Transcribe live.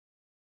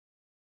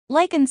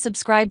Like and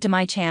subscribe to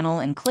my channel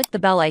and click the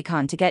bell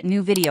icon to get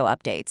new video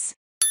updates.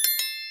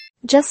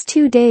 Just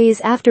 2 days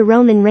after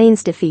Roman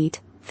Reigns'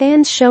 defeat,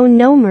 fans shown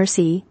no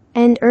mercy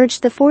and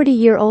urged the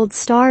 40-year-old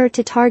star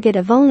to target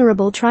a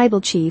vulnerable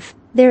tribal chief.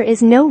 There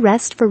is no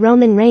rest for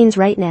Roman Reigns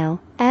right now.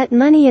 At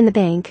Money in the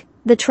Bank,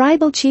 the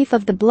tribal chief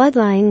of the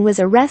Bloodline was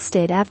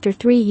arrested after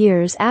 3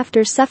 years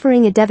after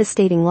suffering a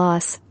devastating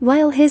loss,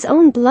 while his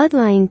own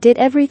bloodline did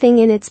everything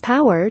in its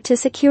power to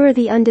secure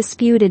the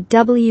undisputed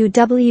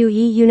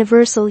WWE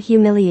Universal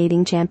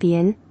Humiliating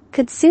Champion,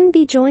 could soon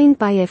be joined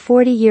by a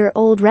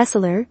 40-year-old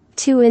wrestler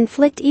to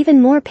inflict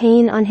even more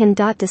pain on him.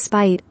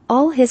 Despite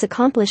all his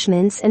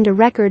accomplishments and a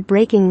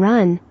record-breaking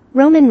run,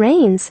 Roman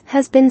Reigns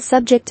has been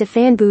subject to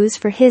fan boos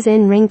for his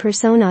in-ring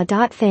persona.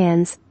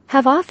 Fans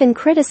have often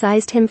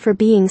criticized him for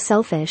being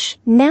selfish.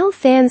 Now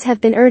fans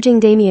have been urging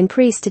Damian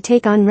Priest to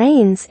take on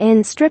Reigns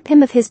and strip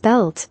him of his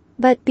belt.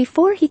 But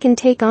before he can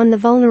take on the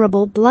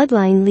vulnerable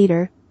bloodline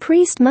leader,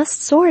 Priest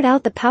must sort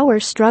out the power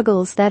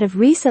struggles that have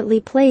recently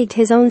plagued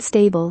his own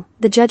stable.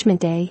 The Judgment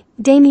Day.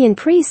 Damian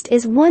Priest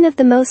is one of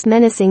the most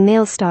menacing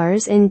male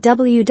stars in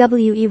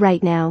WWE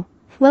right now.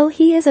 Well,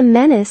 he is a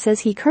menace as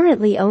he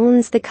currently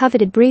owns the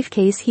coveted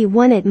briefcase he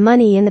won at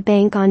Money in the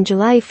Bank on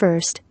July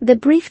 1st. The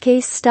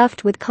briefcase,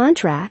 stuffed with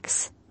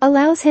contracts,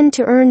 allows him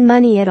to earn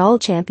money at all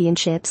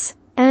championships,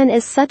 and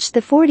as such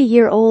the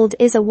 40-year-old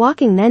is a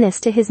walking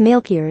menace to his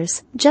male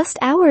peers. Just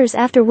hours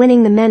after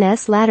winning the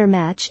men's ladder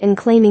match and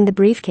claiming the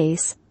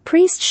briefcase,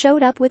 Priest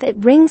showed up with it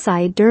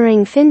ringside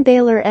during Finn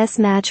Balor's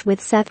match with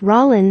Seth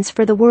Rollins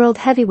for the World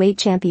Heavyweight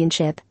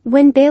Championship.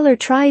 When Balor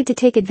tried to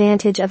take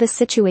advantage of a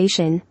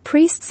situation,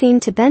 Priest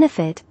seemed to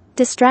benefit,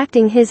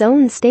 distracting his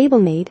own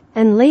stablemate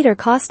and later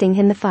costing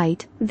him the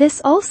fight.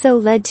 This also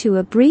led to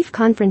a brief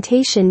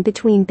confrontation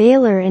between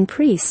Balor and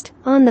Priest.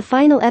 On the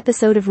final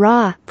episode of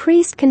Raw,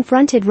 Priest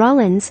confronted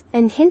Rollins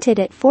and hinted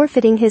at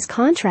forfeiting his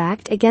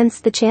contract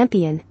against the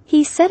champion.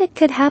 He said it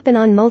could happen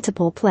on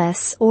multiple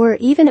plays or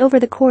even over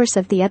the course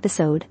of the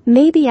episode.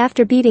 Maybe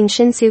after beating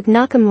Shinsuke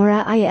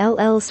Nakamura.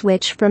 I'll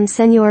switch from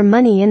Senor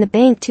Money in the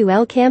Bank to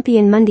El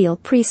Campeón Mundial,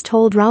 Priest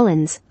told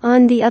Rollins.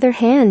 On the other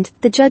hand,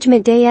 the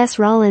Judgment Day's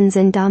Rollins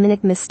and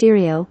Dominic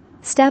Mysterio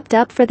stepped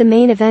up for the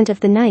main event of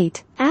the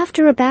night.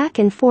 After a back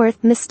and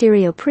forth,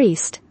 Mysterio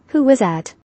Priest, who was at